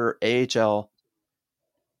roster, AHL,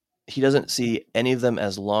 he doesn't see any of them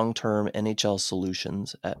as long-term NHL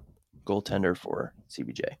solutions at goaltender for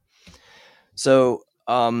CBJ. So,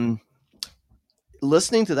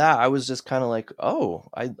 listening to that, I was just kind of like, oh,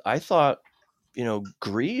 I thought,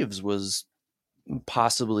 Greaves was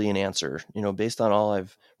possibly an answer, based on all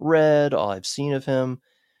I've read, all I've seen of him.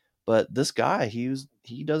 But this guy,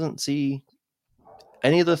 he doesn't see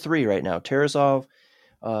any of the 3 right now, Tarasov,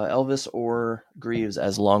 Elvis, or Greaves,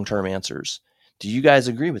 as long-term answers. Do you guys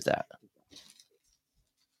agree with that?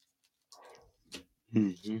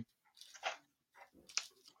 Mm-hmm.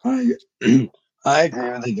 I agree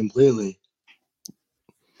with it completely.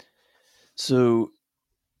 So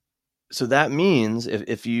that means,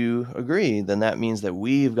 if you agree, then that means that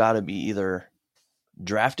we've got to be either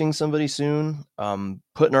drafting somebody soon,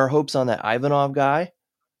 putting our hopes on that Ivanov guy,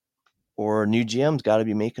 or new GM's got to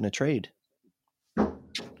be making a trade.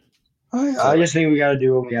 I just think we got to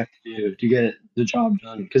do what we have to do to get the job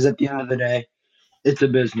done. Because at the end of the day, it's a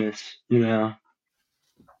business,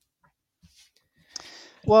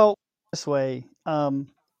 Well, this way,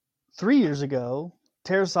 3 years ago,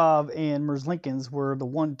 Tarasov and Merzlikins were the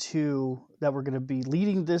 1-2 that were going to be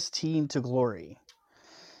leading this team to glory.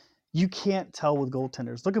 You can't tell with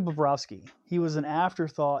goaltenders. Look at Bobrovsky. He was an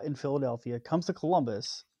afterthought in Philadelphia, comes to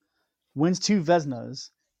Columbus, wins 2 Vezinas,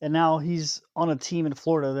 and now he's on a team in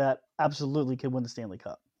Florida that absolutely could win the Stanley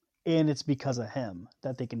Cup. And it's because of him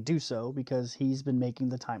that they can do so, because he's been making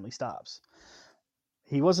the timely stops.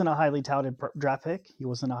 He wasn't a highly touted draft pick. He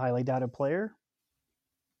wasn't a highly touted player.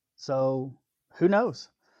 So who knows?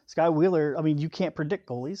 Scott Wheeler, I mean, you can't predict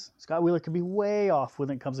goalies. Scott Wheeler could be way off when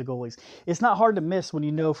it comes to goalies. It's not hard to miss when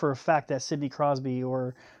you know for a fact that Sidney Crosby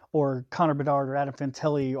or Connor Bedard or Adam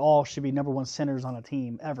Fantilli all should be number 1 centers on a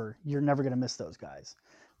team ever. You're never going to miss those guys.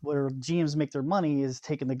 Where GMs make their money is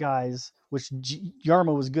taking the guys, which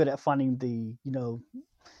Yarmo was good at finding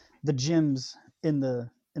the gems in the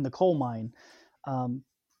coal mine.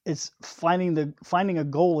 It's finding a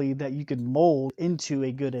goalie that you can mold into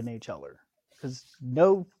a good NHLer, because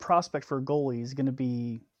no prospect for a goalie is going to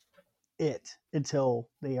be it until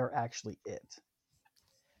they are actually it.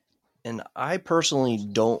 And I personally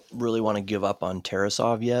don't really want to give up on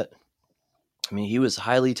Tarasov yet. I mean, he was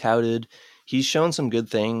highly touted. He's shown some good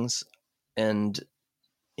things, and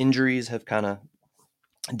injuries have kind of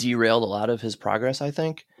derailed a lot of his progress, I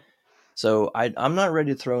think. So I'm not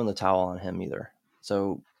ready to throw in the towel on him either.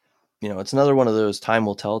 So, it's another one of those time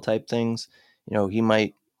will tell type things. He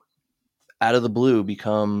might, out of the blue,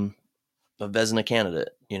 become a Vezina candidate.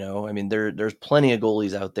 I mean, there's plenty of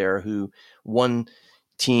goalies out there who one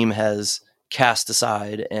team has cast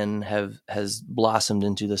aside and has blossomed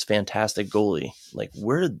into this fantastic goalie. Like,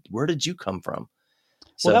 where did you come from?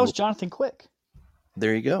 Well, that was Jonathan Quick.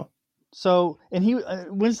 There you go. So, and he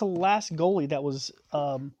when's the last goalie that was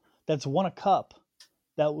that's won a cup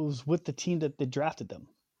that was with the team that drafted them?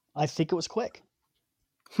 I think it was Quick.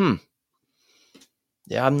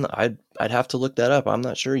 Yeah, I'd have to look that up. I'm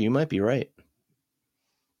not sure. You might be right.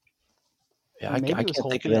 Yeah, I can't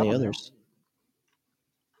think of any others.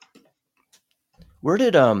 Where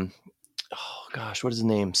did oh gosh, what is his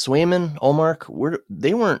name? Swayman,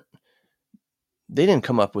 Ullmark? They didn't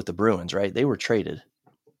come up with the Bruins, right? They were traded.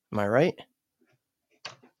 Am I right?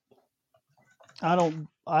 I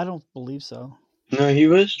don't believe so. No, he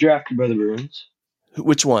was drafted by the Bruins.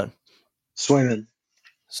 Which one? Swayman.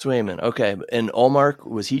 Okay. And Ullmark,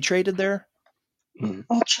 was he traded there?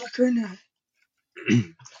 I'll check right now.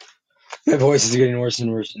 My voice is getting worse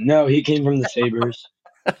and worse. No, he came from the Sabres.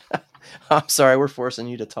 I'm sorry, we're forcing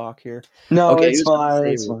you to talk here. No, okay, it's fine.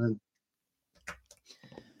 It's fine.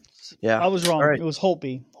 Yeah, I was wrong. Right. It was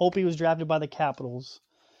Holtby. Holtby was drafted by the Capitals.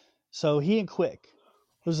 So he and Quick,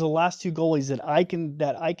 those are the last 2 goalies that I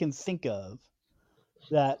can think of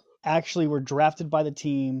that actually were drafted by the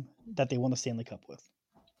team that they won the Stanley Cup with.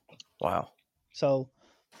 Wow. So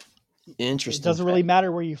interesting. It doesn't really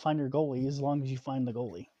matter where you find your goalie as long as you find the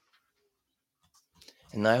goalie.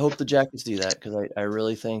 And I hope the Jackets do that, because I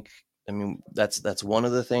really think, I mean, that's one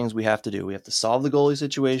of the things we have to do. We have to solve the goalie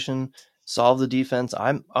situation, solve the defense.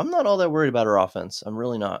 I'm not all that worried about our offense. I'm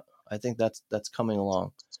really not. I think that's coming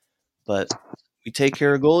along. But we take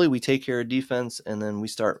care of goalie, we take care of defense, and then we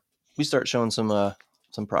start showing some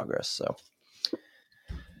progress. So,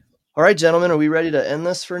 all right, gentlemen, are we ready to end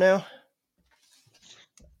this for now?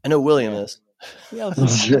 I know William is. Yeah,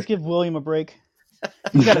 let's give William a break.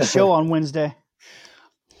 We got a show on Wednesday.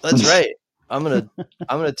 That's right. I'm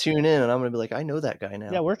gonna tune in and I'm gonna be like, I know that guy now.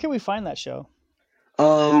 Yeah, where can we find that show?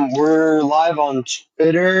 We're live on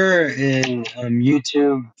Twitter and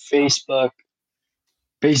YouTube, Facebook,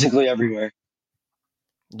 basically everywhere.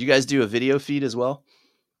 Do you guys do a video feed as well?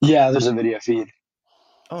 Yeah, there's a video feed.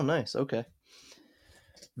 Oh, nice. Okay.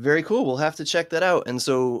 Very cool. We'll have to check that out. And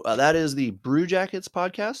so that is the Brew Jackets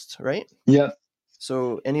podcast, right? Yep.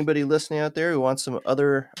 So anybody listening out there who wants some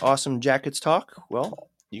other awesome Jackets talk, well,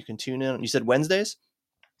 you can tune in. You said Wednesdays?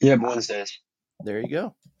 Yep, Wednesdays. There you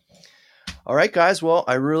go. All right, guys. Well,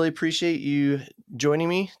 I really appreciate you joining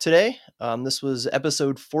me today. This was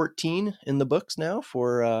episode 14 in the books now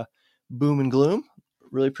for Boom and Gloom.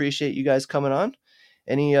 Really appreciate you guys coming on.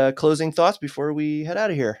 Any closing thoughts before we head out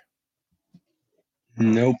of here?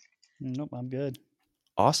 Nope, I'm good.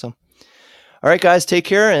 Awesome. All right, guys, take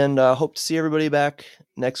care, and hope to see everybody back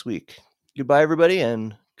next week. Goodbye, everybody,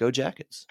 and go Jackets.